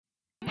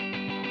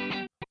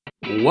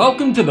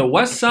Welcome to the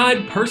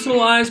Westside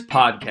Personalized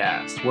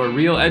Podcast, where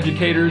real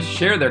educators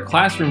share their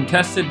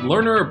classroom-tested,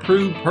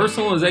 learner-approved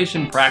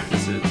personalization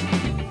practices.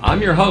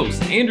 I'm your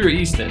host, Andrew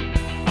Easton.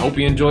 I hope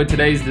you enjoyed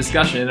today's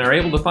discussion and are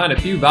able to find a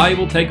few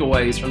valuable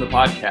takeaways from the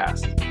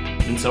podcast.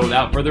 And so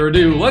without further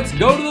ado, let's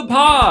go to the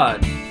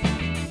pod!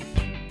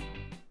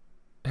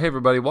 Hey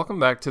everybody, welcome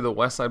back to the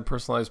Westside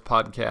Personalized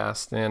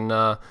Podcast, and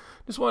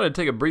just wanted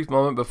to take a brief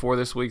moment before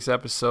this week's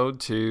episode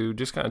to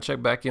just kind of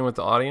check back in with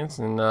the audience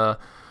and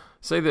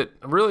say that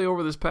really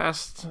over this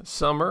past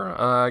summer,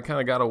 I kind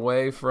of got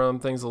away from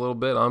things a little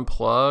bit,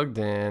 unplugged,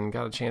 and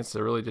got a chance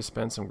to really just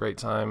spend some great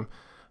time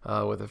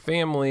with a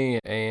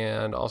family,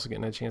 and also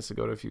getting a chance to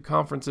go to a few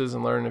conferences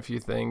and learn a few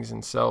things.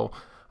 And so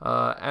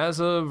as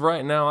of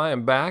right now, I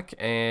am back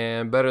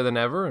and better than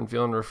ever and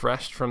feeling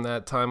refreshed from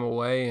that time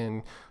away,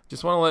 and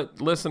just want to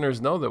let listeners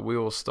know that we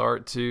will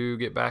start to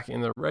get back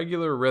in the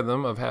regular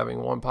rhythm of having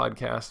one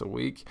podcast a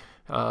week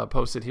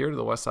posted here to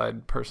the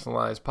Westside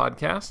Personalized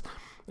Podcast.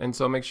 And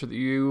so make sure that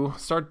you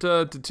start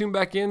to tune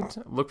back in,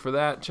 look for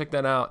that, check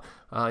that out.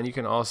 And you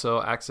can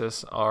also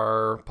access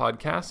our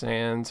podcast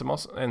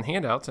and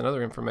handouts and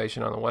other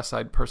information on the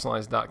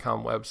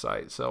westsidepersonalized.com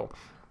website. So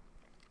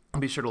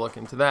be sure to look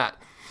into that.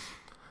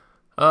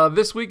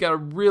 This week, got a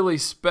really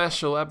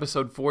special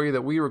episode for you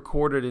that we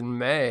recorded in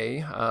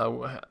May.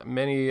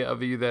 Many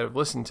of you that have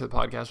listened to the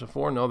podcast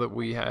before know that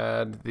we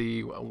had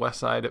the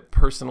Westside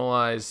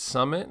Personalized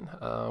Summit,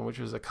 which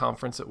was a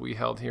conference that we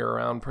held here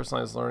around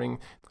personalized learning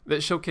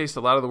that showcased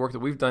a lot of the work that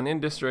we've done in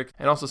district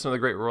and also some of the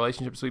great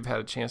relationships we've had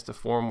a chance to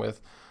form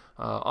with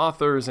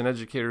authors and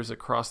educators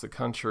across the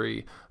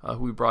country who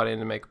we brought in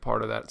to make a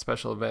part of that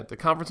special event. The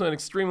conference went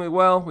extremely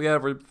well. We had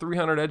over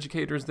 300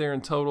 educators there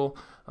in total.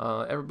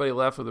 Everybody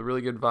left with a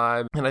really good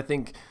vibe, and I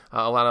think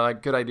a lot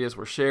of good ideas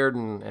were shared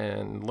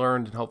and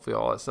learned, and hopefully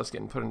all that stuff's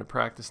getting put into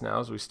practice now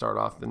as we start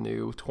off the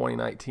new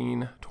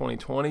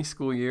 2019-2020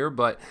 school year.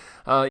 But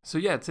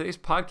today's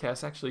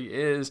podcast actually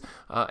is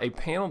a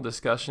panel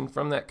discussion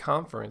from that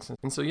conference.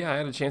 And so I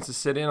had a chance to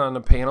sit in on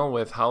a panel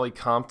with Holly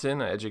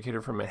Compton, an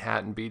educator from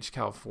Manhattan Beach,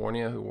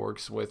 California, who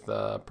works with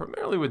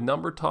primarily with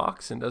number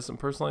talks and does some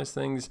personalized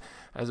things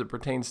as it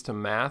pertains to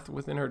math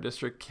within her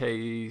district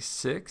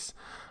K6.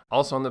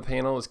 Also on the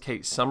panel is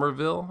Kate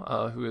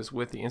Somerville, who is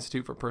with the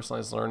Institute for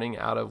Personalized Learning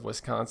out of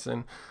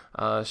Wisconsin.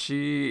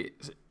 She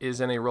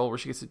is in a role where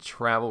she gets to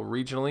travel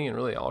regionally and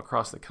really all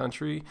across the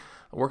country,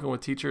 working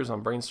with teachers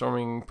on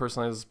brainstorming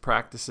personalized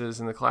practices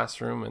in the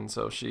classroom, and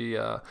so she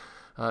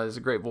is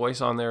a great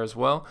voice on there as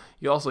well.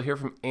 You also hear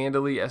from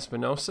Andalee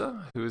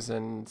Espinosa, who is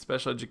a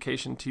special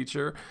education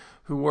teacher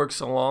who works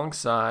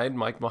alongside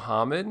Mike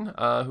Muhammad,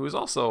 who is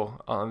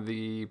also on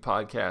the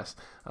podcast.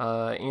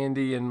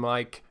 Andy and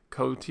Mike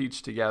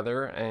co-teach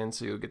together, and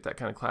so you'll get that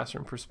kind of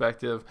classroom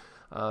perspective.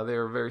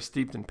 They're very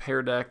steeped in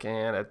Pear Deck,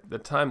 and at the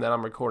time that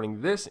I'm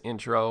recording this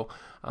intro,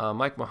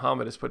 Mike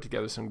Muhammad has put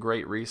together some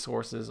great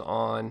resources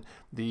on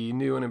the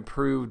new and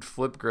improved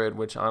Flipgrid,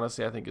 which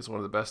honestly I think is one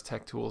of the best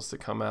tech tools to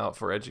come out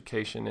for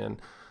education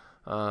in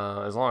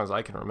as long as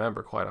I can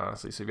remember, quite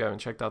honestly. So if you haven't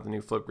checked out the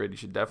new Flipgrid, you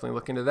should definitely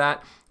look into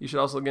that. You should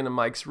also look into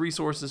Mike's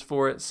resources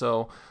for it.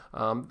 So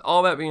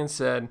all that being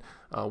said,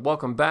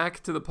 welcome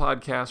back to the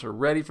podcast. We're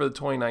ready for the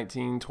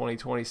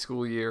 2019-2020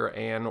 school year,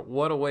 and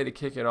what a way to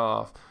kick it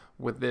off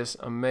with this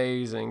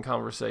amazing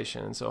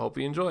conversation. So hope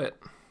you enjoy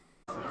it.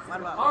 All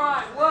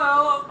right,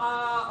 well,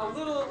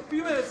 a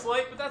few minutes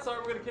late, but that's all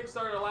right. We're going to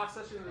kickstart our last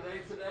session of the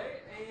day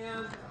today,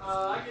 and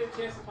I get a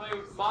chance to play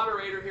with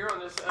moderator here on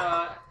this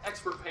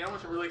expert panel,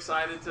 which I'm really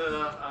excited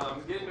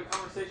to get into a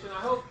conversation. I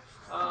hope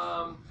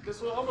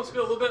this will almost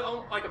feel a little bit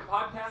like a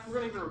podcast. We're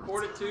going to even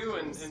record it too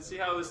and see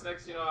how this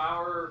next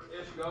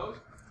hour-ish goes.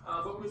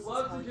 But we'd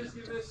love to just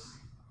give this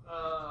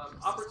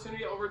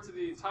opportunity over to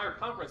the entire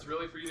conference,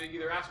 really, for you to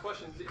either ask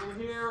questions in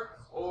here,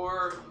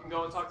 or you can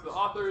go and talk to the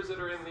authors that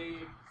are in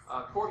the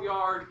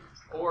courtyard,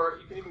 or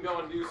you can even go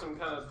and do some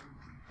kind of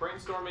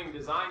brainstorming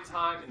design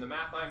time in the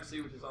Math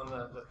IMC, which is on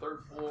the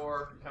third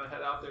floor. You kind of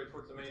head out there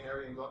towards the main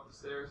area and go up the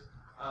stairs.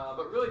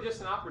 But really just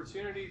an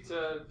opportunity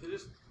to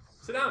just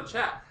sit down and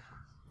chat.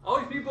 All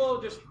these people,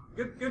 just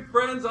good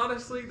friends,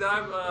 honestly, that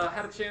I've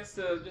had a chance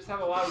to just have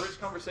a lot of rich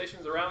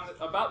conversations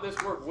about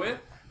this work with.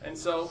 And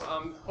so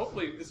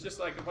hopefully it's just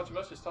like a bunch of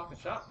us just talking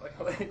shop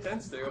like it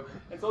tends to.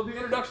 And so I'll do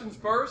introductions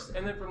first,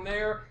 and then from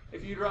there,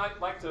 if you'd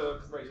like to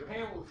raise your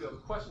hand, we'll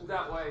field questions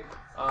that way.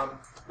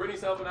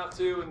 Brittany's helping out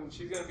too, and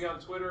she's going to be on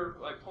Twitter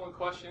pulling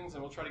questions,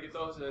 and we'll try to get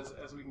those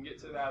as we can get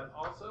to that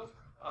also.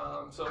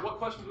 So what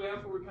questions do we have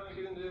before we kind of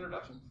get into the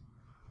introductions?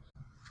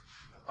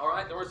 All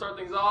right, then we're going to start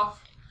things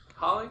off.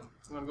 Holly,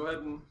 you want to go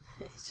ahead and...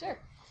 Sure.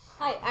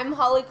 Hi, I'm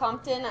Holly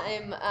Compton.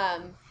 I'm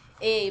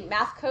a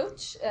math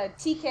coach,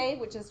 TK,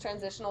 which is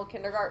transitional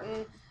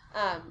kindergarten,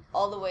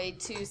 all the way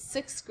to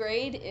 6th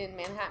grade in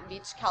Manhattan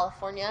Beach,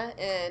 California.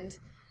 And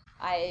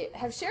I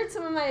have shared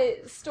some of my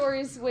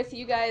stories with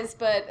you guys,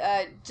 but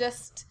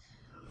just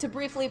to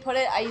briefly put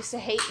it, I used to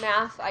hate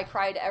math. I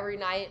cried every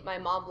night. My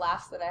mom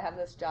laughs that I have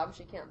this job.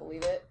 She can't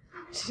believe it.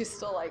 She's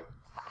still like,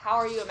 how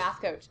are you a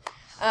math coach?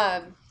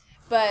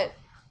 But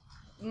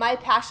my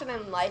passion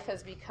in life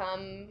has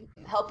become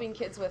helping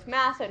kids with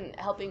math and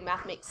helping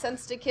math make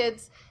sense to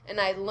kids. And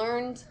I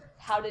learned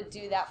how to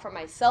do that for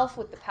myself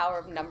with the power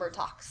of number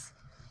talks.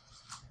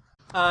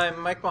 I'm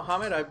Mike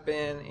Mohammed. I've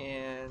been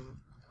in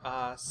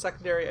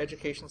secondary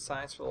education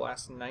science for the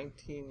last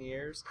 19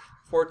 years.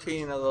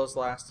 14 of those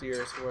last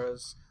years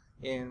was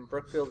in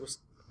Brookfield,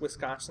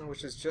 Wisconsin,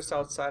 which is just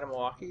outside of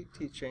Milwaukee,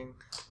 teaching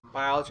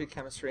biology,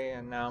 chemistry,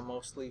 and now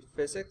mostly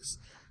physics.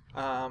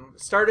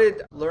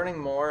 Started learning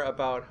more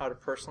about how to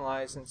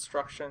personalize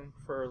instruction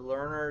for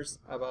learners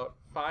about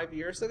 5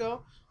 years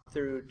ago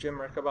through Jim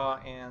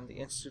Rickabaugh and the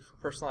Institute for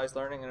Personalized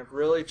Learning, and have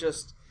really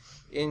just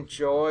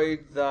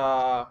enjoyed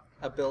the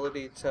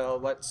ability to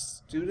let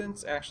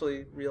students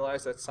actually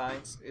realize that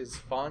science is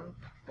fun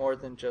more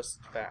than just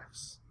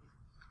facts.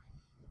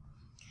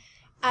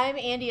 I'm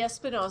Andy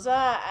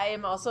Espinoza. I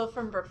am also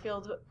from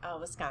Brookfield,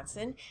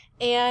 Wisconsin,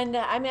 and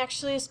I'm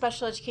actually a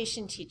special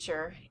education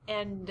teacher.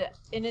 And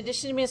in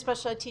addition to being a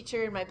special ed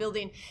teacher in my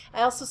building,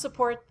 I also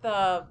support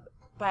the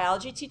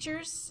biology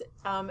teachers.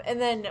 And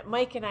then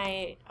Mike and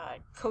I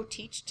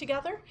co-teach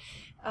together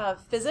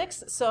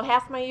physics. So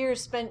half my year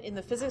is spent in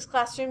the physics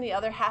classroom, the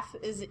other half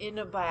is in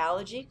a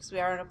biology because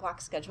we are on a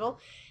block schedule.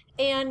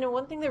 And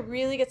one thing that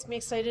really gets me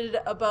excited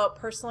about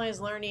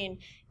personalized learning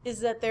is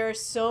that there are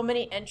so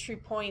many entry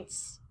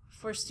points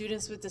for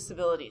students with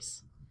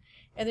disabilities.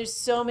 And there's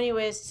so many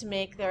ways to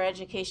make their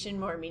education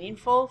more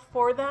meaningful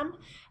for them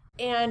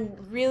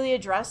and really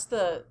address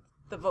the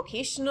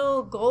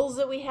vocational goals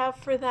that we have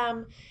for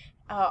them,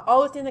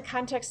 all within the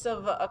context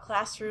of a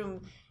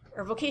classroom,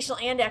 or vocational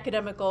and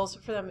academic goals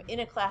for them in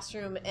a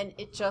classroom. And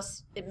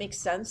it makes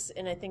sense.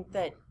 And I think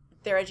that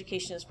their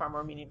education is far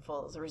more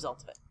meaningful as a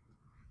result of it.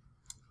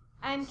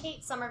 I'm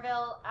Kate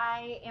Somerville.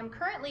 I am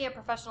currently a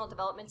professional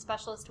development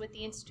specialist with the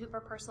Institute for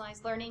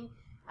Personalized Learning.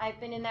 I've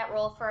been in that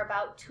role for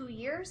about 2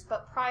 years,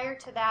 but prior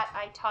to that,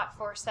 I taught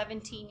for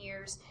 17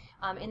 years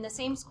in the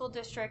same school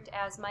district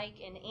as Mike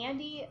and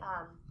Andy.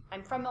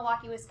 I'm from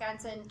Milwaukee,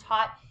 Wisconsin,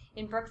 taught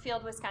in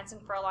Brookfield,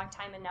 Wisconsin for a long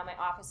time, and now my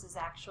office is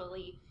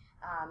actually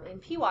in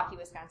Pewaukee,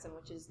 Wisconsin,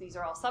 these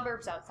are all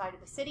suburbs outside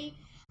of the city.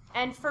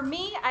 And for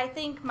me, I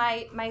think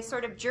my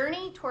sort of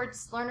journey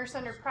towards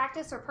learner-centered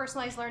practice or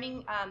personalized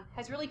learning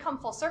has really come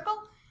full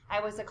circle.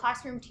 I was a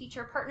classroom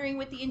teacher partnering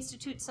with the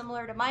Institute,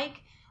 similar to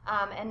Mike,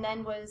 and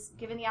then was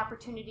given the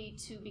opportunity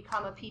to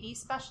become a PD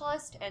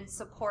specialist and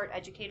support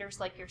educators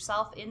like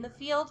yourself in the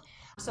field.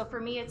 So for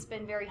me, it's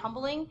been very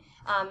humbling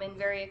and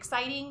very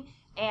exciting.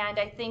 And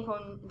I think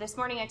this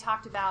morning I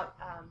talked about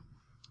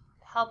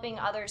helping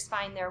others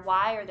find their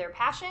why or their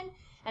passion.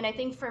 And I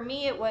think for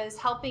me, it was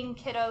helping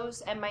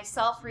kiddos and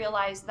myself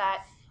realize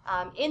that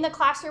in the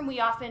classroom, we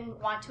often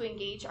want to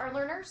engage our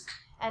learners,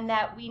 and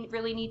that we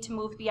really need to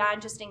move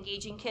beyond just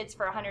engaging kids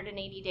for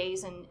 180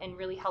 days and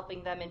really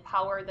helping them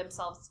empower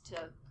themselves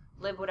to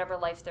live whatever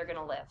life they're going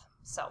to live.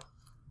 So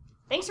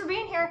thanks for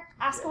being here.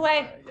 Ask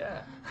away.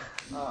 Yeah.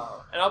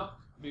 And I'll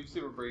be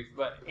super brief,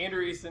 but Andrew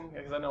Easton,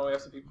 because I know we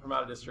have some people from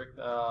out of district,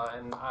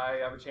 and I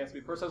have a chance to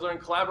be personalized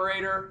learning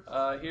collaborator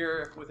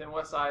here within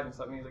Westside, and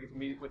so that means I get to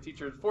meet with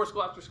teachers before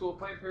school, after school,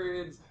 play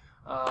periods,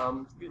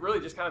 really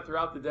just kind of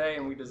throughout the day,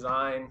 and we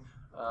design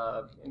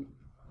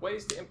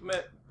ways to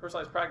implement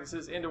personalized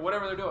practices into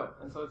whatever they're doing.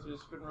 And so it's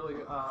just been really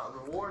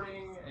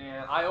rewarding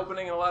and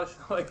eye-opening in a lot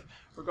of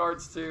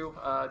regards to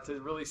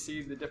really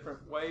see the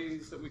different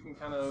ways that we can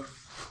kind of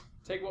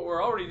take what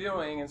we're already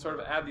doing and sort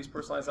of add these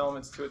personalized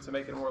elements to it to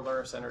make it a more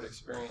learner-centered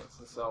experience.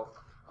 And so,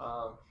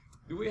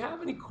 do we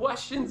have any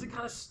questions to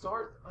kind of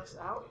start us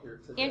out here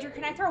today? Andrew,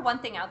 can I throw one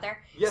thing out there?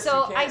 Yes,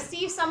 so you can. I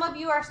see some of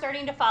you are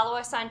starting to follow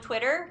us on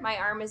Twitter. My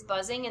arm is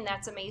buzzing, and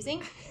that's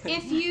amazing.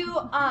 If you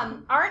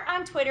aren't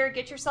on Twitter,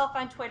 get yourself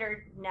on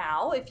Twitter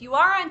now. If you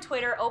are on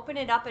Twitter, open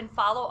it up and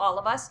follow all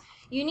of us.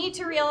 You need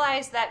to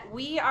realize that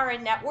we are a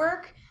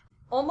network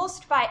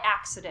almost by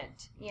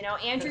accident.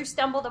 Andrew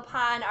stumbled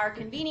upon our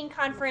convening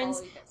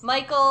conference.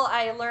 Michael,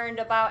 I learned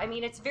about,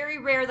 it's very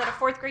rare that a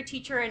fourth grade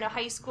teacher and a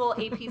high school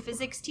AP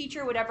physics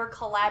teacher would ever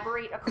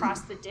collaborate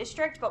across the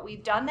district, but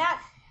we've done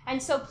that. And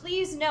so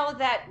please know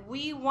that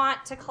we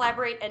want to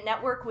collaborate and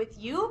network with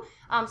you.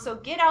 So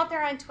get out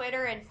there on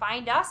Twitter and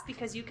find us,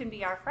 because you can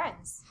be our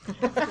friends.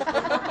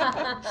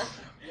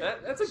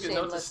 That's a good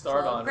note to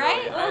start on.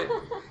 Right? Really.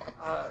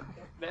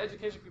 The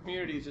education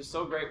community is just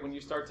so great when you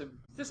start to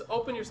just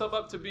open yourself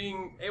up to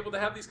being able to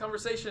have these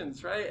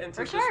conversations, right? And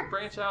to just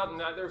branch out. And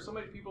there are so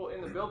many people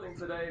in the building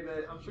today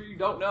that I'm sure you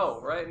don't know,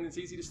 right? And it's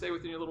easy to stay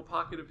within your little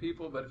pocket of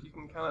people, but if you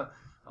can kind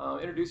of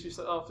introduce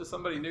yourself to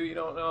somebody new you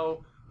don't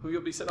know, who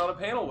you'll be sitting on a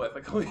panel with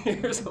a couple of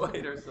years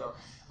later. So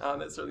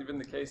that's certainly been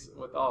the case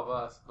with all of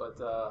us. But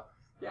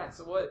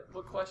so what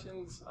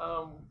questions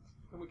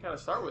can we kind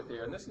of start with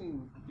here? And this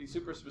can be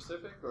super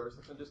specific or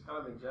something just kind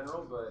of in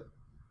general, but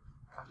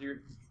after your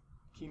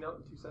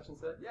keynote in 2 sessions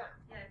said, Yeah,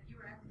 if you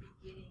were at the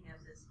beginning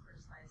of this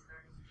personalized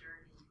learning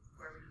journey,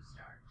 where would you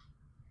start?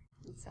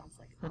 It sounds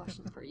like a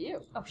question for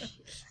you. Oh,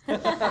 shit.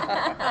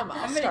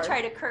 I'm going to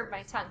try to curb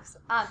my tongue.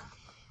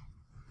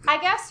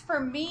 I guess for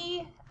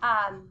me,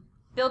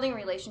 building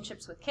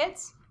relationships with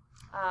kids,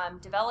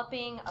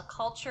 developing a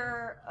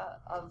culture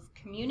of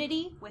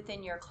community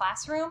within your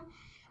classroom.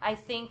 I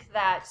think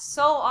that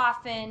so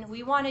often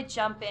we want to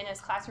jump in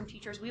as classroom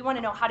teachers. We want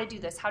to know how to do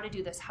this, how to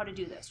do this, how to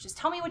do this. Just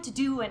tell me what to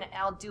do and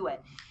I'll do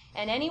it.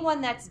 And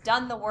anyone that's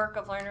done the work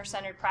of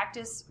learner-centered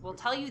practice will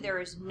tell you there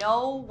is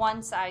no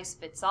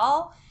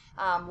one-size-fits-all.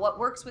 What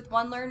works with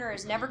one learner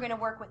is never going to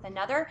work with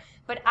another.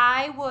 But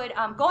I would,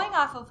 going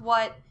off of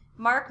what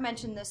Mark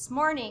mentioned this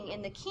morning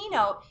in the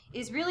keynote,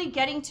 is really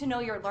getting to know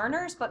your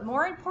learners. But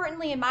more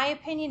importantly, in my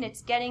opinion,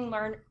 it's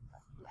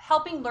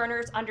helping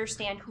learners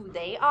understand who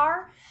they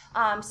are,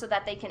 so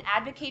that they can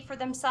advocate for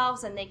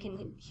themselves and they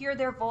can hear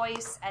their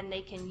voice and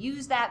they can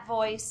use that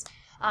voice.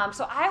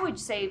 So I would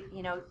say,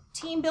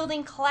 team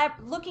building,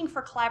 looking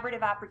for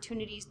collaborative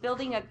opportunities,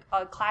 building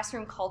a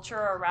classroom culture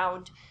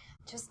around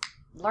just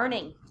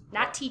learning,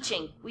 not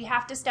teaching. We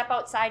have to step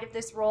outside of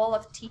this role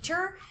of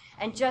teacher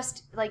and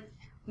just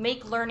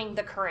make learning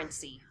the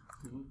currency.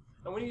 Mm-hmm.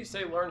 And when you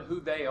say learn who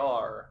they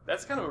are,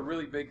 that's kind of a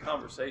really big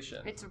conversation.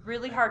 It's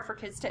really hard for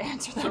kids to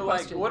answer that question.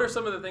 question. So, what are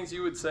some of the things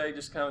you would say,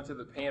 just kind of to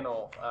the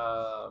panel?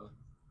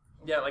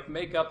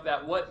 Make up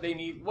that what they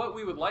need, what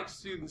we would like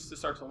students to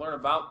start to learn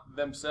about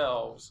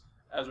themselves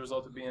as a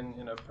result of being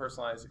in a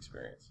personalized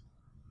experience.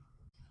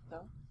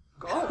 No.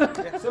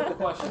 Simple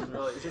questions,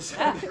 really. Just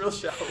real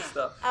shallow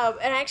stuff.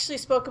 And I actually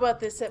spoke about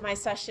this at my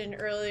session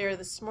earlier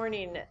this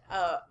morning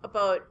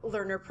about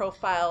learner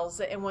profiles,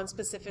 and one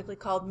specifically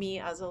called Me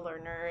as a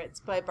Learner.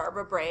 It's by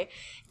Barbara Bray.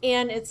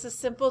 And it's a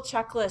simple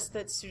checklist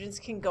that students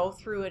can go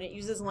through, and it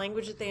uses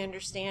language that they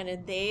understand,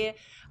 and they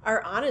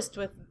are honest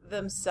with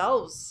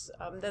themselves.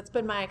 That's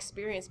been my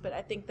experience. But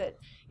I think that,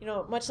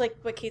 much like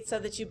what Kate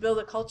said, that you build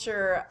a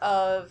culture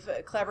of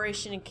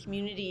collaboration and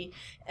community,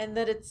 and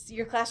that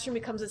your classroom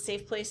becomes a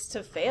safe place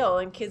to fail,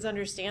 and kids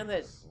understand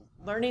that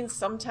learning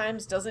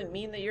sometimes doesn't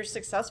mean that you're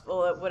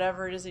successful at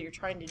whatever it is that you're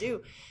trying to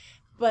do.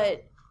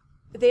 But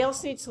they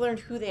also need to learn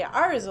who they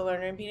are as a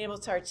learner and being able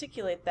to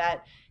articulate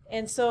that.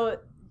 And so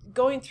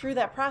going through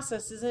that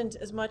process isn't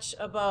as much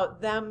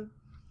about them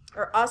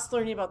or us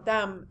learning about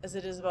them as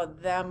it is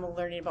about them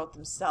learning about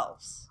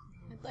themselves.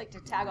 I'd like to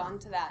tag on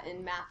to that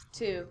in math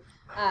too.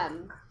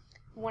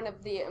 One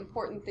of the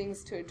important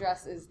things to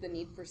address is the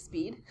need for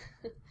speed.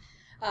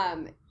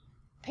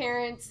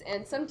 Parents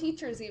and some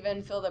teachers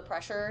even feel the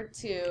pressure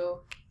to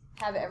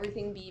have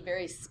everything be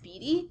very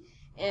speedy,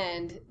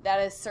 and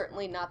that is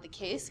certainly not the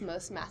case.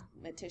 Most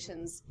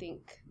mathematicians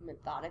think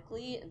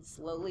methodically and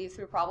slowly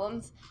through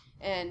problems,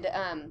 and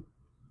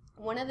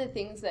one of the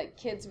things that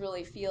kids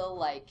really feel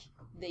like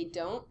they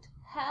don't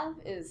have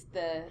is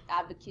the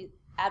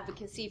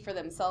advocacy for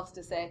themselves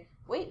to say,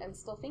 wait, I'm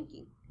still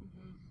thinking.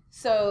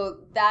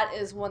 So that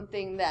is one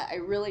thing that I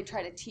really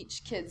try to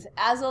teach kids.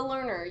 As a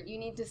learner, you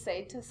need to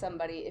say to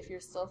somebody, if you're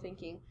still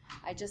thinking,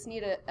 I just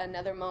need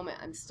another moment,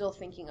 I'm still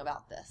thinking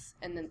about this.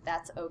 And then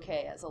that's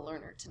okay as a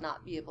learner to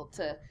not be able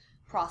to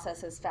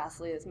process as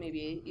fastly as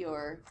maybe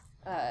your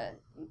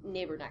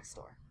neighbor next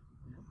door.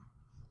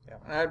 Yeah,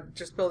 and I'm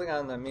just building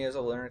on the Me as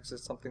a Learner, because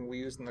it's something we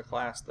use in the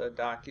class, the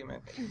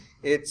document.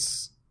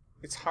 It's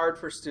hard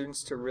for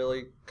students to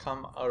really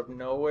come out of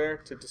nowhere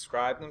to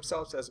describe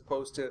themselves, as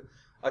opposed to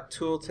a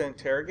tool to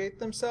interrogate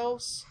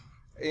themselves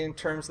in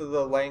terms of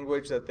the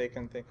language that they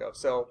can think of.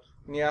 So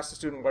when you ask a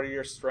student, what are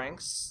your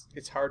strengths,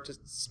 it's hard to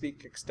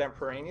speak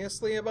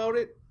extemporaneously about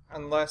it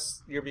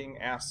unless you're being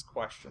asked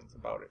questions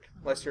about it,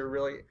 unless you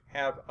really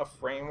have a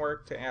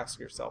framework to ask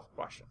yourself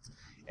questions.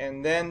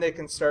 And then they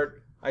can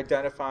start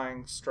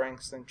identifying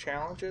strengths and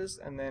challenges,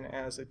 and then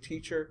as a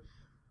teacher,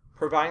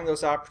 providing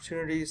those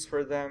opportunities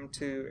for them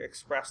to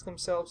express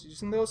themselves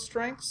using those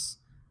strengths,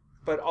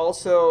 but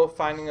also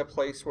finding a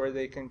place where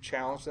they can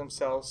challenge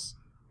themselves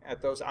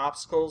at those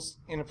obstacles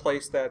in a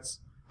place that's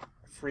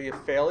free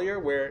of failure,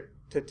 where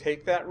to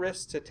take that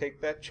risk, to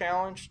take that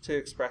challenge, to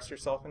express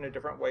yourself in a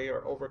different way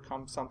or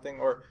overcome something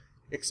or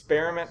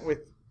experiment with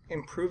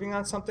improving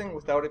on something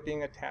without it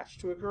being attached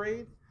to a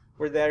grade,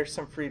 where there's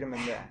some freedom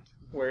in that,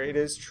 where it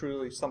is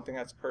truly something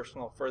that's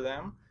personal for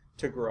them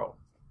to grow.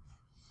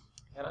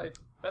 And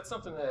that's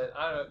something that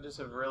I just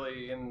have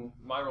really, in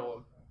my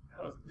role,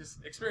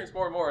 just experienced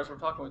more and more as we're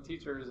talking with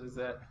teachers, is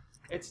that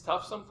it's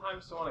tough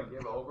sometimes to want to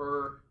give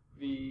over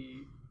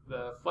the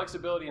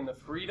flexibility and the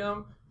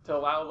freedom to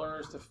allow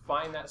learners to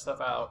find that stuff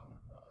out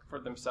for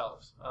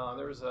themselves.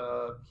 There was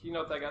a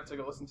keynote that I got to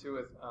go listen to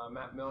with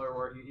Matt Miller,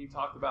 where he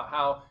talked about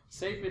how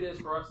safe it is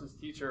for us as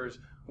teachers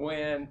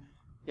when,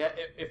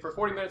 if for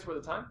 40 minutes worth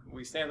of time,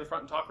 we stand at the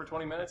front and talk for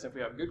 20 minutes, if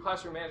we have good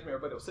classroom management,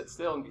 everybody will sit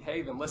still and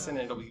behave and listen,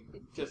 and it'll be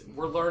just,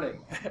 we're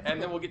learning.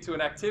 And then we'll get to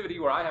an activity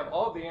where I have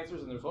all the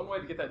answers, and there's one way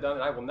to get that done,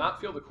 and I will not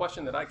feel the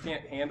question that I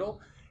can't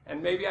handle.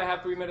 And maybe I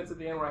have 3 minutes at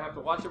the end where I have to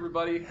watch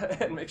everybody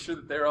and make sure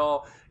that they're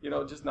all,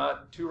 just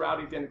not too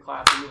rowdy at the end of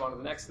class and move on to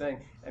the next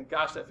thing. And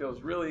gosh, that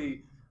feels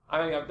really,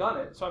 I've done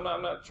it, so I'm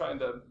not trying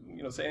to,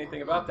 say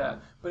anything about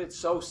that. But it's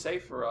so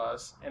safe for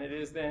us, and it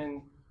is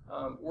then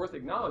worth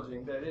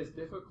acknowledging that it is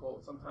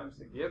difficult sometimes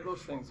to give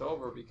those things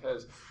over,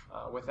 because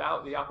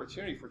without the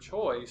opportunity for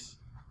choice,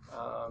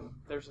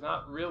 there's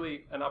not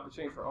really an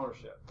opportunity for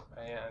ownership.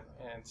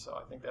 And so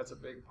I think that's a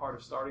big part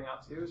of starting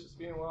out too, is just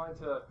being willing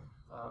to,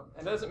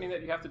 and it doesn't mean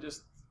that you have to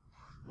just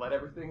let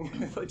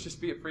everything just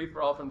be a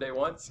free-for-all from day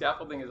one.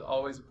 Scaffolding is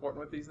always important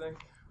with these things.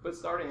 But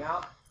starting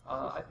out,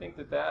 I think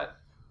that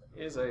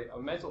is a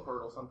mental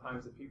hurdle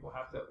sometimes that people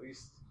have to at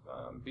least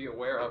be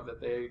aware of, that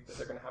they're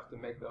going to have to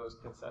make those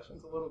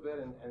concessions a little bit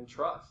and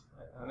trust.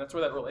 And that's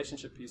where that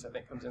relationship piece, I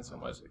think, comes in so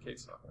much that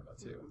Kate's talking about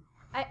too.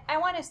 I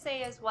want to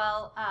say as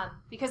well,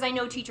 because I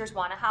know teachers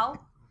want a how.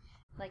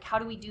 Like, how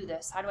do we do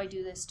this? How do I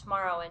do this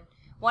tomorrow? And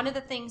one of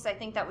the things I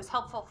think that was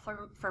helpful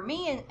for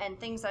me and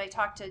things that I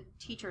talk to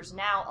teachers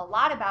now a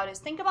lot about is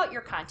think about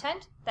your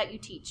content that you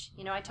teach.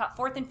 You know, I taught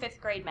 4th and 5th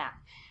grade math.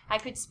 I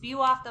could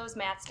spew off those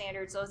math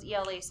standards, those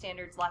ELA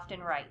standards left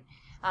and right.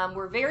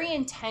 We're very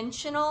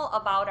intentional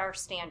about our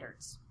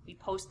standards. We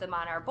post them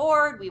on our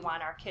board. We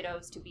want our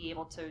kiddos to be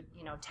able to,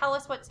 tell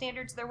us what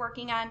standards they're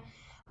working on.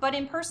 But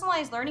in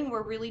personalized learning,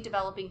 we're really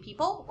developing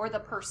people or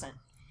the person.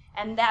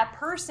 And that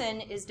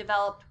person is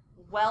developed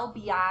well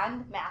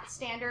beyond math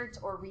standards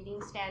or reading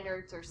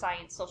standards or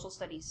science, social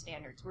studies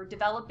standards. We're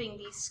developing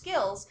these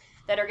skills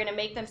that are going to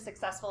make them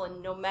successful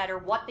in no matter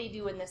what they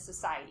do in this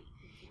society.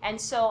 And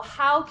so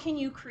how can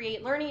you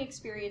create learning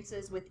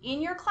experiences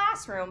within your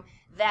classroom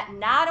that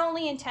not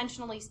only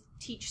intentionally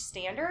teach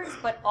standards,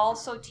 but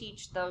also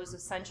teach those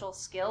essential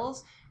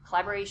skills,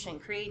 collaboration,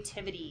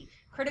 creativity,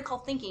 critical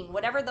thinking,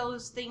 whatever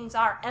those things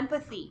are,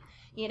 empathy.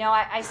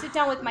 I sit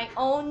down with my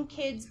own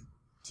kids'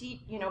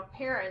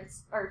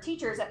 parents or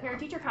teachers at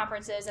parent-teacher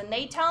conferences, and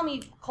they tell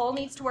me Cole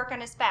needs to work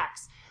on his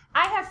facts.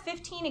 I have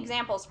 15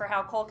 examples for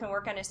how Cole can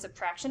work on his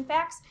subtraction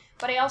facts,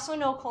 but I also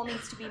know Cole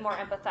needs to be more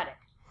empathetic.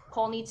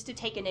 Cole needs to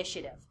take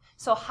initiative.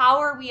 So how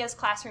are we as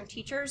classroom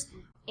teachers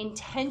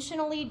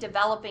intentionally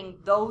developing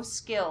those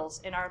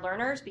skills in our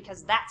learners,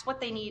 because that's what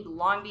they need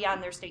long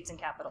beyond their states and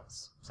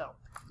capitals. So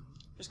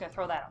just going to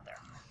throw that out there.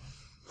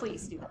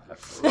 Please do that.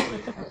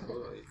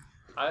 Absolutely.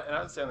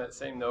 I would say on that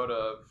same note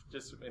of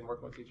just in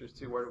working with teachers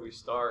too, where do we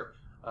start?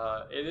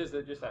 It is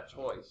just that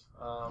choice.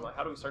 Like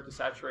how do we start to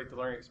saturate the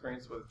learning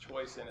experience with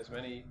choice and as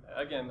many,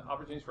 again,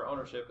 opportunities for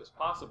ownership as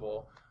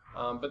possible,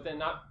 but then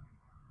not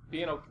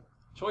being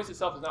choice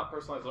itself is not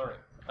personalized learning.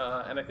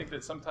 And I think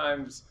that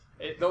sometimes,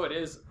 though it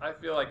is, I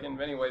feel like in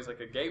many ways like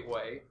a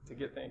gateway to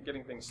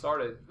getting things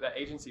started, that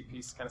agency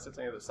piece kind of sits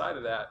on the other side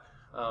of that.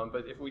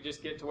 But if we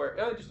just get to where,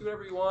 just do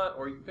whatever you want,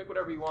 or you can pick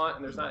whatever you want,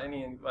 and there's not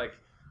any like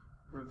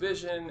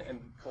revision and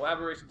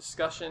collaboration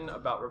discussion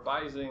about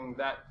revising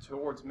that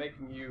towards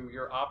making you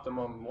your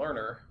optimum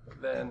learner,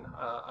 then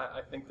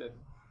I think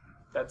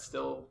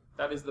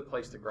that is the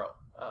place to grow.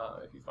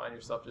 If you find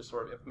yourself just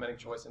sort of implementing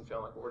choice and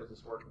feeling like, well, where does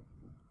this work?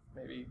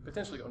 Maybe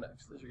potentially go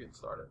next as you're getting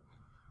started.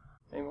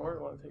 Any more?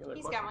 Want to take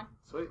another question? He's got one.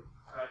 Sweet.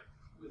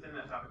 Within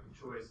that topic of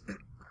choice,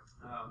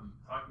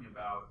 talking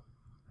about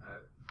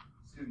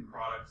student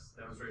products,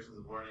 demonstrations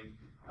of learning,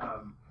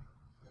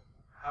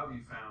 how have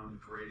you found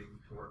grading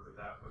to work with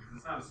that? Because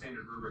it's not a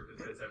standard rubric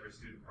that fits every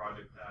student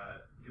project,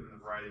 given a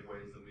variety of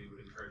ways that we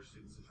would encourage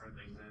students to turn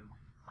things in.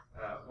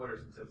 What are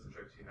some tips and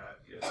tricks you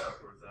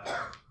have towards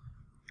that?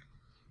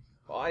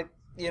 Well,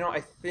 I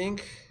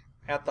think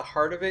at the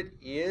heart of it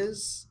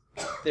is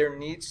there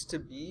needs to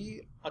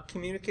be a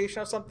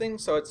communication of something.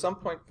 So at some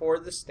point for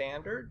the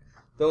standard,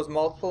 those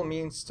multiple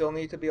means still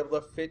need to be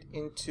able to fit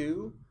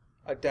into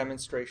a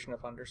demonstration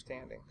of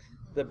understanding.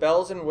 The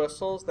bells and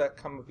whistles that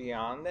come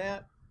beyond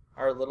that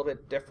are a little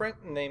bit different,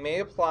 and they may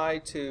apply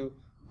to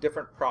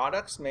different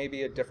products,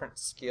 maybe a different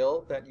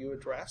skill that you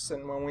address.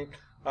 And when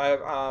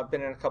I've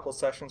been in a couple of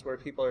sessions where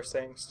people are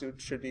saying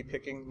students should be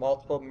picking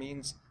multiple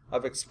means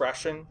of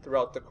expression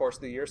throughout the course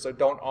of the year. So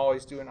don't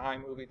always do an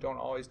iMovie, don't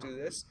always do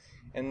this.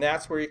 And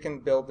that's where you can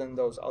build in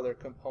those other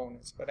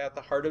components. But at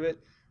the heart of it,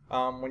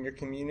 when you're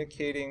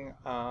communicating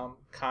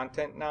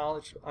content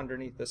knowledge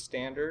underneath the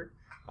standard,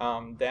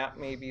 that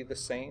may be the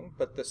same,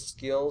 but the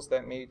skills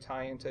that may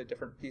tie into a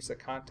different piece of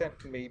content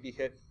may be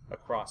hit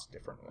across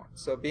different ones.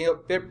 So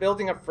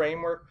building a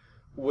framework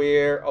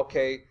where,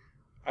 okay,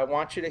 I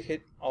want you to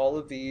hit all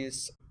of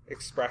these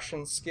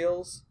expression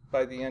skills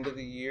by the end of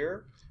the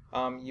year.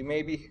 You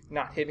may be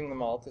not hitting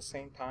them all at the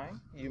same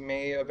time. You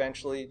may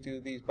eventually do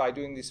these, by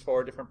doing these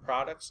 4 different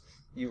products,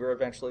 you are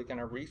eventually going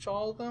to reach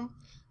all of them,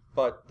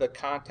 but the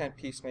content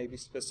piece may be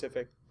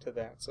specific to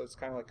that. So it's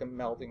kind of like a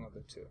melding of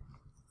the two.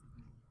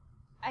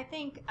 I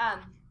think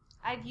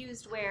I've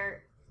used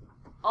where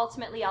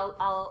ultimately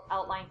I'll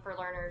outline for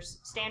learners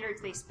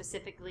standards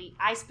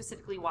I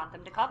specifically want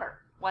them to cover,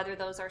 whether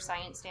those are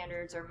science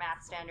standards or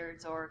math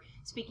standards or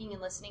speaking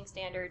and listening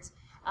standards.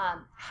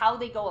 How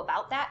they go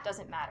about that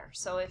doesn't matter.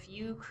 So if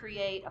you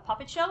create a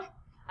puppet show,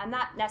 I'm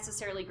not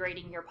necessarily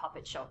grading your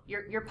puppet show.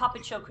 Your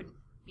puppet show could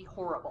be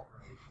horrible.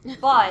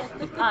 But,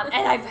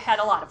 and I've had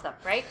a lot of them,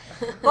 right?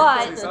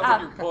 But, it sounds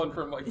like you're pulling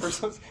from like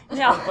person's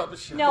puppet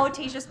show. No,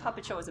 Tasha's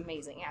puppet show is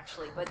amazing,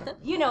 actually. But,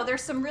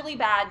 there's some really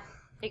bad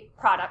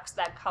products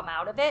that come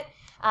out of it.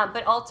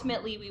 But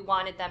ultimately, we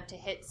wanted them to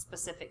hit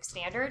specific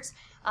standards.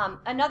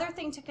 Another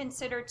thing to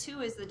consider,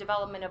 too, is the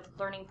development of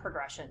learning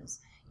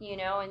progressions.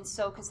 And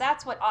so, because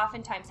that's what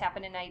oftentimes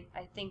happen, and I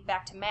think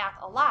back to math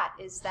a lot,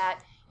 is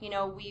that,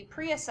 we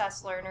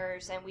pre-assess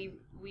learners, and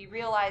we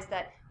realize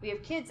that we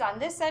have kids on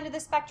this end of the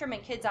spectrum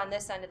and kids on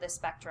this end of the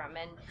spectrum,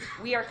 and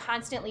we are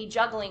constantly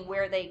juggling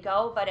where they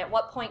go, but at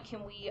what point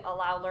can we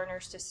allow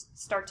learners to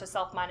start to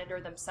self-monitor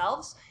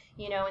themselves,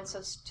 and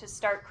so to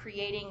start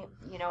creating,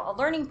 a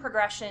learning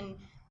progression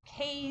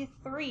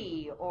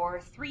K3 or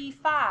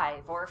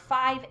 3-5 or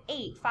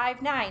 5-8,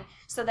 5-9,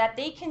 so that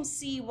they can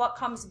see what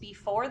comes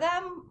before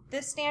them,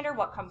 this standard,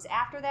 what comes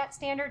after that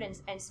standard,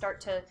 and start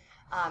to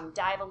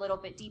dive a little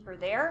bit deeper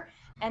there.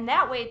 And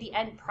that way the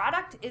end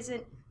product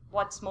isn't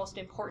what's most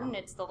important,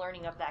 it's the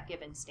learning of that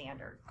given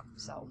standard.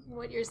 So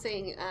what you're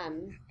saying,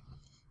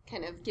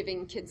 kind of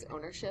giving kids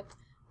ownership,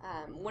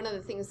 one of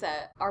the things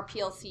that our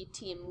PLC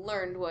team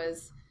learned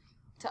was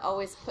to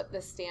always put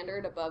the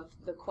standard above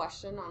the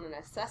question on an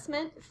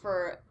assessment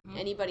for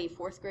anybody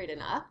 4th grade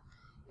and up.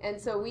 And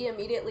so we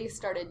immediately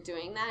started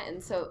doing that.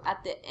 And so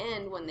at the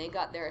end, when they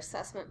got their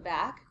assessment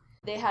back,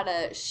 they had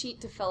a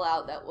sheet to fill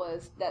out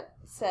that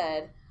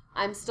said,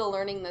 I'm still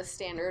learning this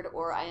standard,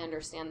 or I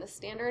understand this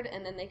standard.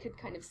 And then they could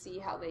kind of see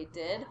how they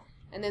did.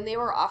 And then they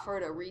were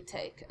offered a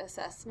retake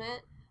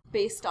assessment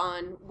based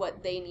on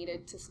what they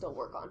needed to still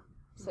work on.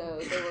 So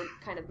they were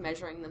kind of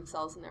measuring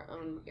themselves in their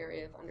own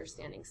area of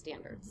understanding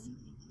standards.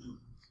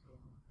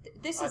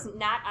 This is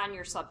not on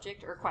your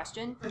subject or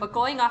question, but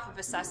going off of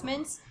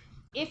assessments,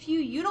 if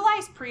you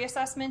utilize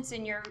pre-assessments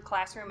in your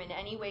classroom in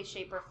any way,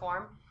 shape, or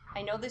form,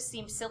 I know this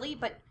seems silly,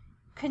 but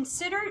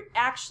consider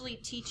actually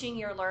teaching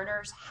your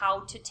learners how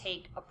to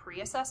take a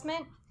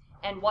pre-assessment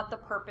and what the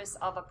purpose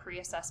of a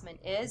pre-assessment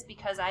is,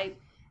 because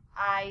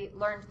I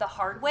learned the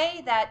hard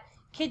way that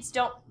kids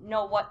don't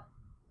know what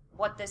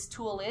this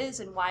tool is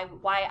and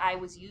why I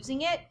was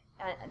using it.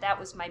 That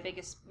was my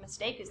biggest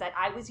mistake, is that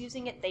I was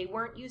using it. They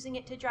weren't using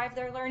it to drive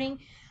their learning.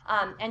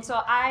 And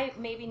so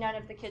maybe none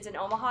of the kids in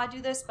Omaha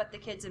do this, but the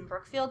kids in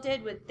Brookfield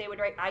did. They would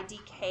write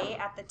IDK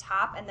at the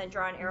top and then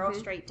draw an arrow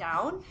straight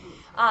down.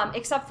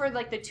 Except for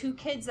like the 2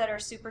 kids that are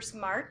super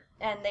smart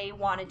and they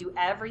want to do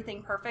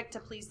everything perfect to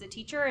please the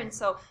teacher. And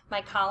so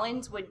my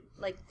Collins would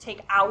like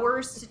take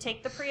hours to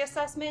take the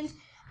pre-assessment.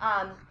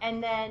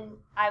 And then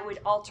I would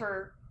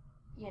alter,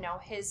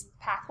 his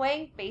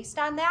pathway based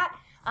on that.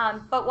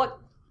 But what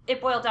it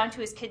boiled down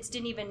to is kids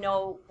didn't even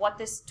know what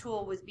this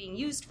tool was being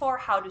used for,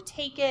 how to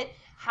take it,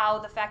 how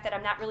the fact that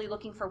I'm not really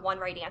looking for one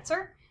right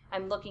answer.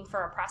 I'm looking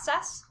for a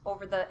process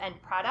over the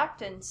end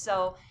product. And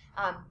so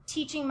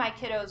teaching my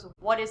kiddos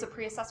what is a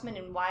pre-assessment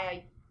and why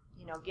I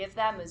give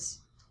them is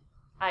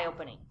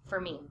eye-opening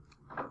for me.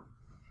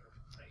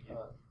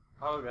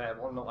 I was going to add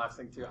one last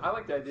thing too. I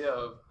like the idea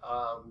of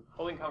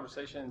holding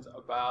conversations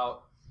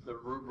about the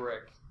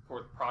rubric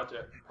for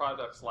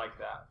projects like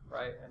that,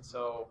 right? And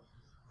so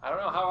I don't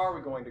know, how are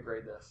we going to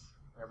grade this?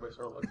 Everybody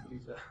sort of looks at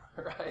each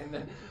other, right? And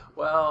then,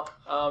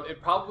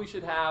 it probably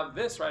should have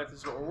this, right, if this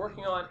is what we're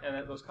working on. And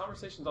that those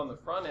conversations on the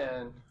front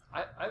end,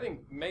 I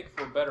think make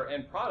for better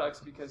end products,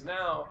 because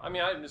now, I'm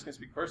just going to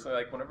speak personally,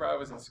 like whenever I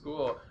was in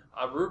school,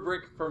 a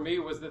rubric for me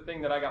was the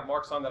thing that I got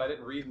marks on that I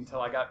didn't read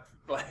until I got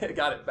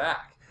it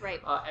back. Right.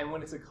 And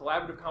when it's a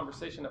collaborative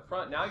conversation up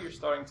front, now you're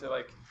starting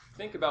to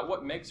think about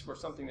what makes for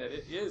something that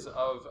it is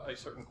of a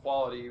certain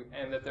quality,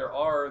 and that there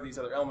are these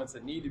other elements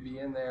that need to be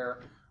in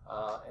there.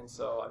 And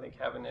so I think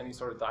having any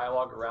sort of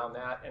dialogue around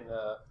that, and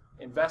the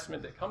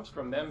investment that comes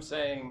from them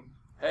saying,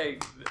 hey,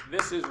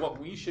 this is what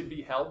we should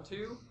be held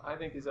to, I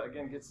think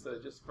gets to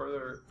just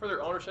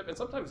further ownership. And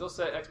sometimes they'll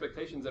set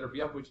expectations that are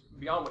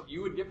beyond what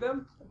you would give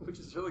them, which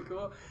is really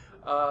cool.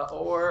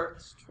 Or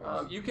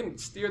you can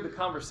steer the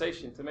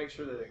conversation to make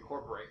sure that it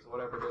incorporates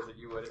whatever it is that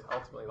you would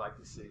ultimately like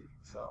to see.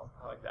 So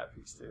I like that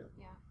piece too.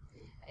 Yeah.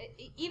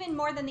 Even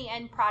more than the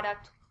end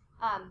product,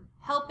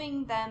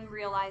 helping them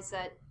realize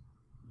that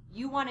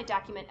you want to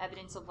document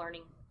evidence of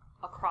learning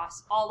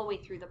across all the way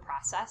through the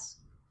process.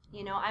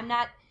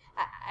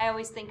 I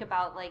always think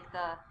about like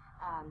the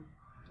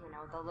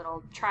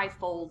little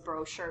trifold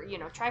brochure,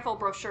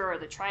 or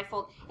the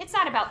trifold. It's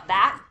not about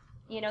that.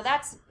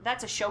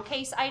 That's a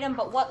showcase item,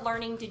 but what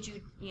learning did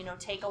you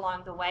take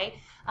along the way?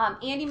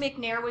 Andy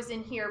McNair was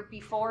in here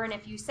before, and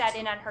if you sat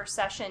in on her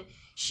session,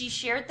 she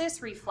shared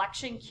this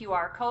reflection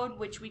QR code,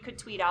 which we could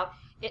tweet out.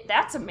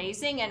 That's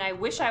amazing, and I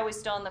wish I was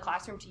still in the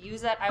classroom to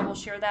use that. I will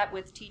share that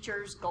with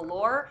teachers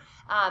galore.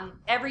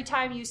 Every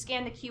time you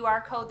scan the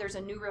QR code, there's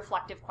a new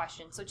reflective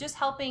question. So just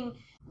helping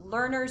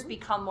learners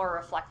become more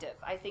reflective.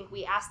 I think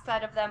we ask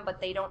that of them, but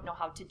they don't know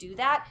how to do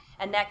that.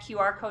 And that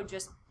QR code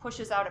just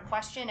pushes out a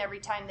question every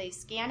time they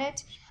scan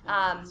it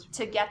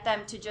to get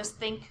them to just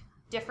think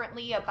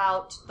differently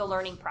about the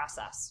learning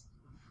process.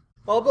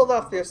 Well, I'll build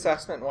off the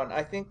assessment one.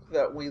 I think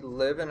that we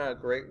live in a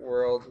great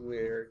world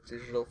where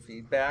digital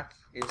feedback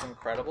is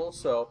incredible.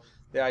 So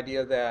the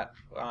idea that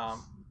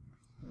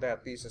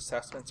that these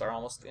assessments are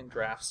almost in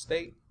draft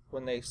state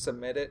when they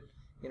submit it,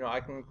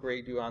 I can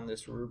grade you on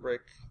this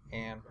rubric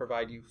and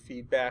provide you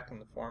feedback in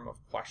the form of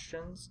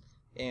questions,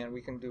 and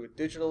we can do it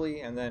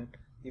digitally, and then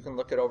you can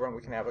look it over and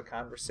we can have a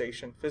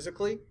conversation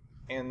physically,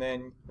 and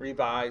then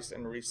revise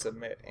and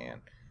resubmit.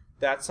 And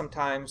that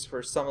sometimes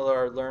for some of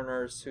our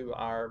learners who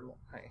are,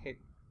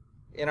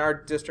 in our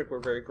district, we're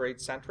very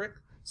grade-centric.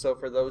 So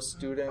for those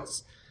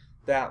students,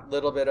 that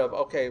little bit of,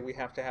 okay, we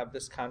have to have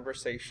this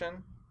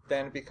conversation,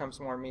 then it becomes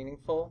more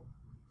meaningful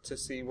to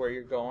see where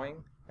you're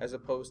going, as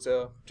opposed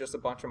to just a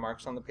bunch of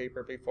marks on the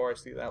paper before I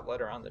see that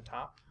letter on the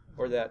top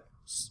or that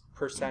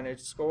percentage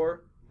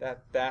score.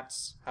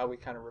 That's how we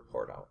kind of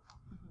report out.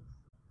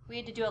 We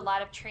had to do a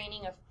lot of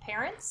training of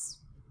parents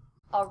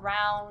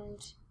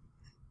around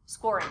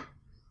scoring,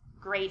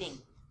 grading,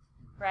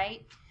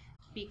 right?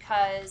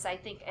 Because I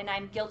think, and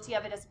I'm guilty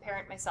of it as a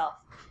parent myself,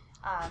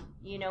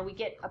 we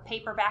get a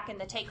paper back in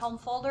the take-home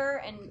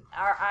folder and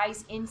our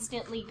eyes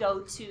instantly go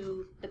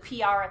to the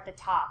PR at the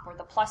top or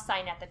the plus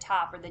sign at the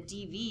top or the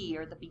DV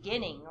or the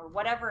beginning or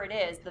whatever it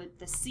is,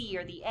 the C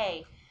or the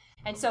A.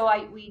 And so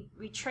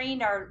we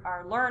trained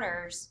our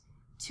learners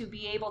to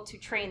be able to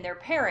train their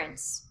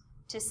parents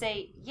to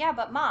say, yeah,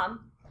 but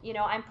mom,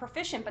 I'm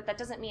proficient, but that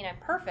doesn't mean I'm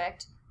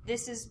perfect.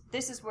 This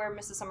is where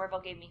Mrs.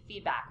 Somerville gave me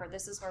feedback, or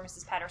this is where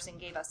Mrs. Patterson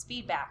gave us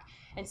feedback.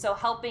 And so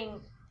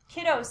helping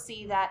kiddos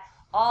see that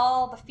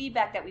all the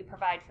feedback that we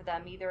provide for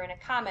them, either in a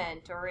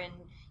comment or in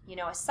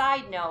a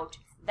side note,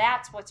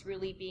 that's what's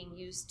really being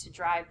used to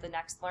drive the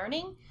next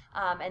learning,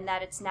 and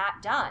that it's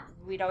not done.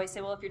 We'd always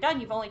say, well, if you're done,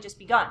 you've only just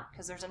begun,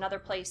 because there's another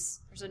place,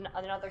 there's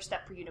another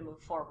step for you to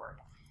move forward.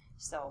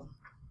 So.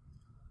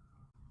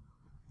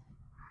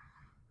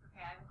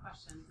 Okay, I have a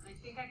question. And I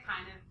think I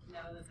kind of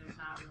know that there's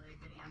not really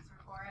a good answer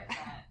for it,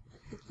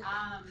 but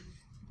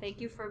Thank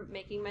you for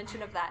making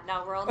mention of that.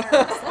 Now we're all nervous.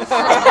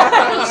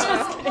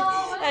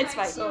 That's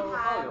fine.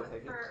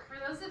 For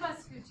those of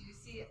us who do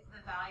see the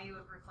value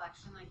of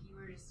reflection, like you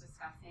were just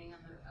discussing on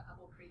a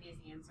couple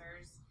previous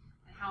answers,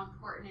 and how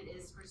important it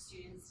is for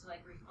students to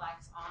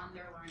reflect on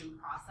their learning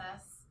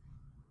process,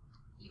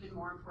 even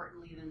more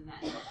importantly than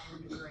that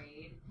end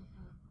grade.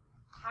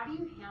 How do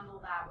you handle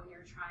that when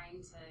you're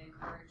trying to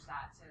encourage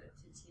that to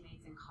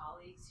teammates and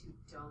colleagues who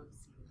don't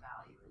see the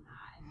value in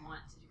that and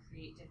want to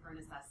create different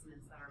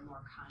assessments that are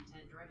more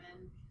content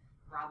driven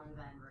rather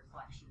than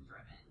reflection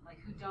driven,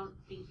 who don't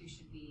think you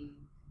should be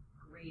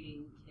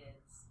grading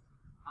kids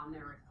on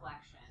their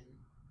reflection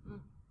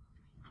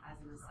as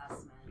an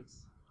assessment?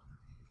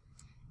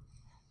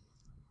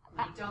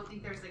 I don't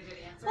think there's a good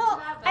answer to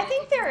that, but I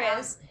think there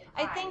is.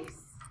 Advice.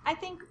 I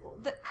think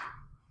the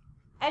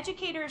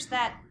educators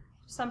that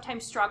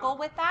sometimes struggle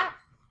with that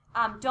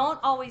don't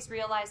always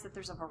realize that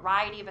there's a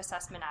variety of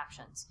assessment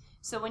options.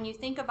 So when you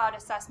think about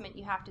assessment,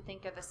 you have to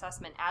think of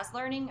assessment as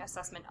learning,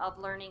 assessment of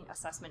learning,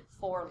 assessment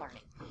for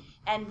learning.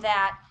 And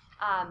that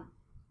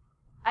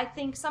I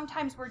think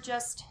sometimes we're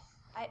just,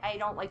 I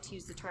don't like to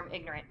use the term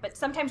ignorant, but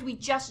sometimes we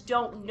just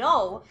don't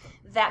know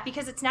that,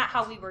 because it's not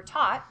how we were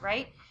taught,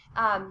 right?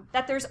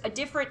 That there's a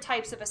different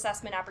types of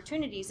assessment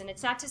opportunities, and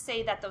it's not to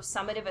say that those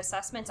summative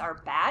assessments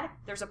are bad.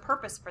 There's a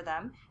purpose for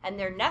them, and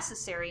they're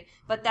necessary,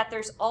 but that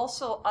there's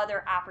also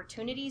other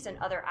opportunities and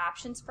other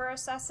options for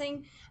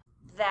assessing,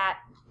 that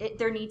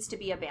there needs to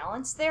be a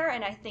balance there.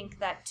 And I think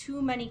that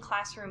too many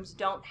classrooms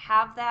don't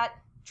have that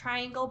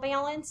triangle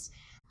balance,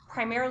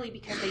 primarily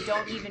because they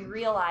don't even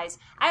realize.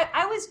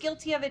 I was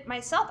guilty of it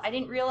myself. I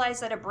didn't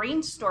realize that a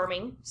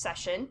brainstorming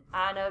session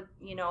on a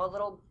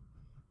little,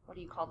 what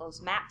do you call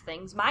those map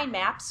things, mind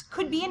maps,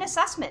 could be an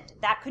assessment.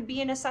 That could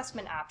be an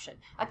assessment option.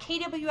 A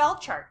KWL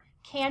chart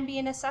can be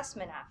an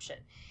assessment option.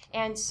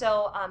 And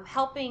so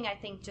helping, I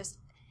think, just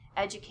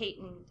educate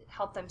and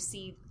help them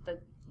see the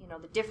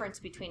difference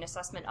between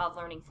assessment of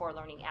learning, for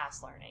learning,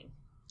 as learning.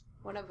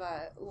 One of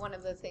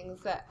the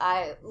things that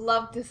I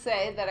love to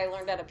say that I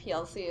learned at a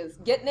PLC is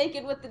get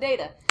naked with the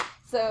data.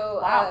 So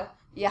wow.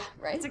 Yeah,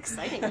 right. It's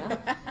exciting, huh?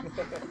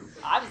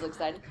 I was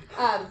excited.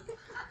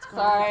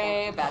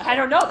 Sorry about that. I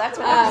don't know. That's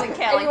what happens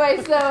in Cali.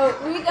 Anyway, so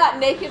we got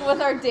naked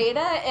with our data,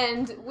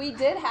 and we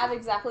did have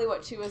exactly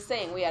what she was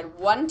saying. We had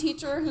one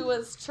teacher who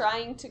was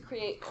trying to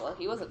create, well,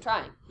 he wasn't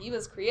trying. He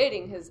was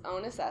creating his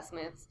own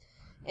assessments,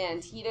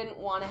 and he didn't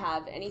want to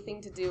have anything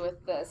to do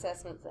with the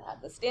assessments that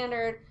had the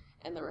standard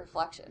and the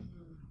reflection.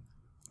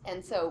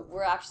 And so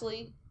we're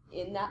actually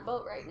in that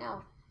boat right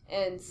now.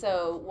 And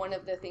so one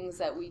of the things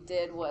that we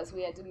did was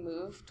we had to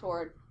move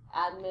toward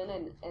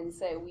admin and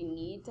say we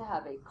need to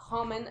have a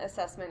common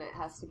assessment. It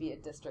has to be a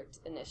district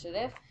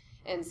initiative.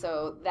 And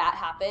so that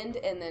happened.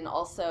 And then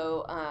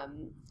also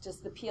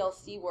just the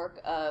PLC work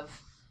of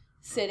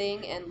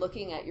sitting and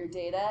looking at your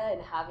data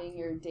and having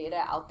your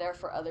data out there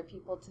for other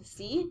people to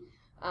see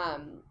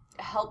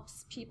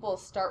helps people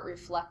start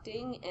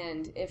reflecting.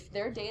 And if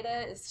their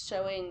data is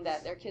showing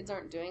that their kids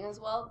aren't doing as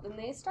well, then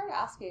they start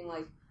asking,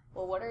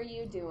 well, what are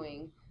you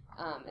doing?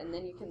 And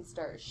then you can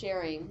start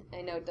sharing.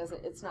 I know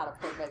it's not a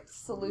perfect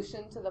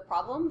solution to the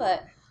problem,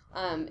 but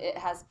it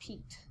has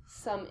piqued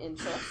some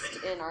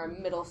interest in our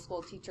middle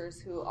school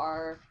teachers who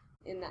are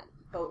in that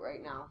boat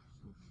right now.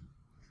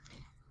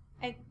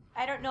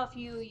 I don't know if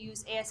you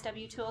use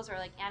ASW tools or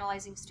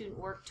analyzing student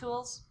work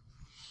tools,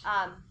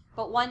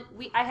 but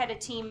I had a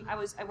team.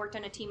 I worked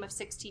on a team of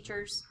 6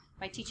 teachers.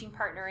 My teaching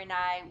partner and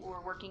I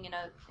were working in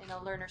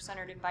a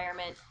learner-centered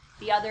environment.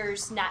 The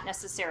others, not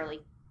necessarily.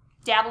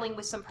 dabbling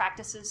with some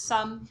practices.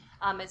 Some,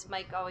 as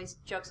Mike always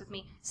jokes with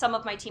me, some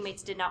of my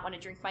teammates did not want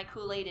to drink my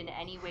Kool-Aid in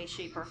any way,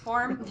 shape, or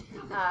form.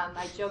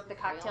 I joke the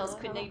cocktails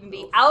couldn't even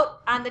be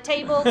out on the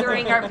table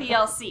during our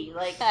PLC.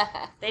 Like,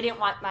 they didn't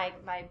want my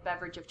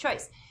beverage of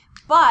choice.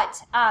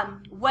 But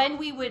when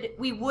we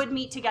would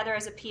meet together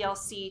as a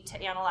PLC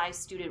to analyze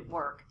student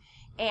work.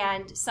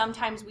 And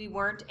sometimes we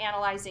weren't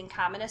analyzing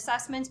common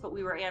assessments, but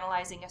we were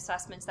analyzing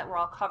assessments that were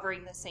all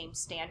covering the same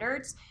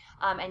standards.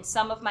 And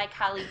some of my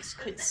colleagues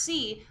could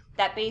see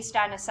that based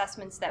on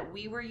assessments that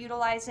we were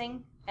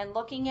utilizing and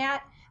looking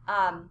at,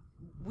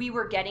 we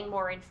were getting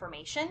more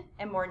information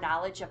and more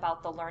knowledge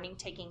about the learning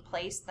taking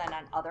place than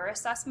on other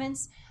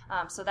assessments.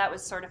 So that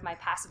was sort of my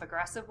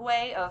passive-aggressive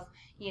way of,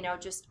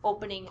 just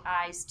opening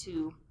eyes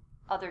to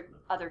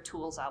other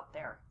tools out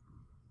there.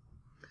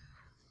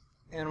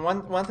 And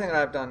one thing that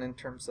I've done in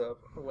terms of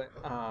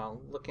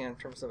looking in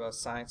terms of a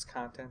science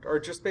content, or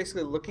just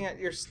basically looking at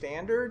your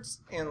standards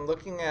and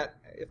looking at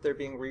if they're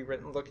being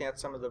rewritten, looking at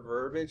some of the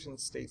verbiage and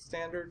state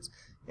standards,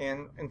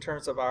 and in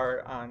terms of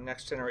our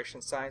next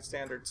generation science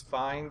standards,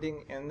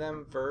 finding in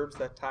them verbs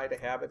that tie to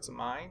habits of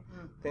mind,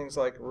 things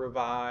like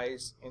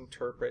revise,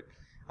 interpret,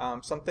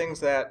 some things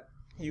that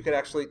you could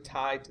actually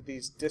tie to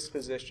these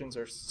dispositions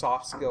or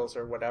soft skills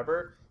or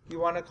whatever you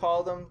want to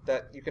call them,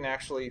 that you can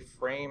actually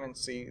frame and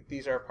see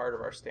these are part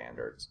of our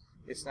standards.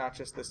 It's not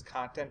just this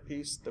content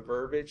piece, the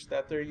verbiage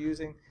that they're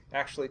using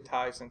actually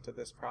ties into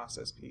this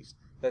process piece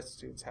that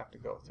students have to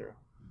go through.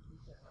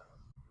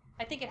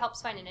 I think it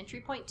helps find an entry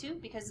point too,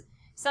 because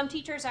some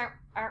teachers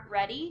aren't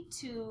ready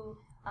to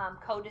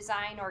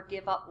co-design or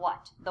give up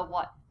what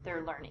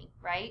they're learning,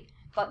 right?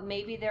 But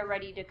maybe they're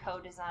ready to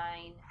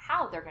co-design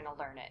how they're going to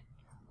learn it,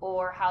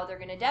 or how they're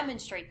going to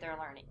demonstrate their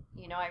learning.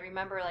 I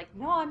remember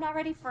no, I'm not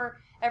ready for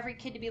every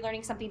kid to be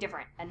learning something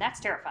different, and that's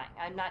terrifying.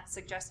 I'm not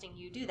suggesting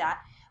you do that,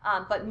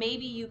 but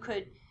maybe you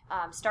could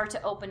start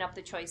to open up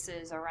the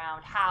choices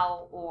around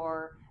how,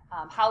 or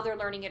how they're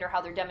learning it or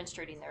how they're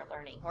demonstrating their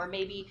learning, or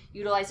maybe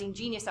utilizing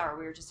Genius Hour.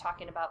 We were just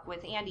talking about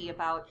with Andy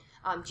about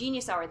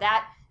Genius Hour.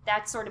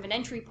 That's sort of an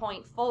entry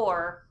point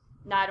for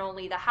not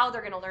only the how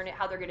they're going to learn it,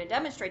 how they're going to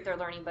demonstrate their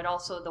learning, but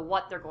also the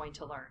what they're going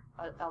to learn,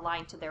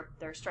 aligned to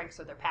their strengths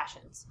or their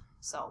passions.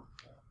 So.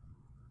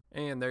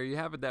 And there you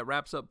have it. That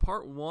wraps up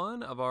part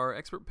one of our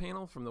expert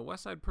panel from the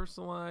Westside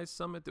Personalized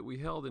Summit that we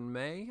held in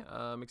May.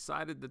 I'm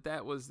excited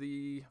that was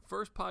the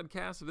first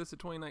podcast of this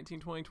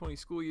 2019-2020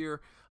 school year.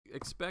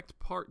 Expect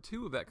part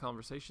two of that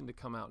conversation to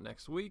come out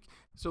next week.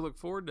 So look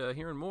forward to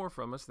hearing more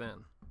from us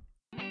then.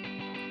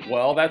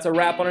 Well, that's a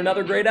wrap on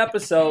another great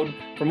episode.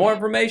 For more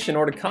information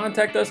or to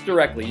contact us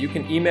directly, you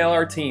can email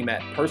our team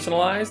at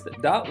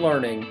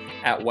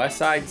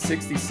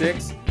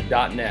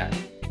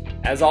personalized.learning@westside66.net.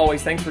 As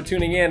always, thanks for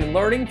tuning in and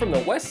learning from the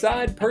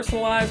Westside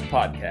Personalized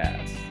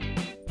Podcast.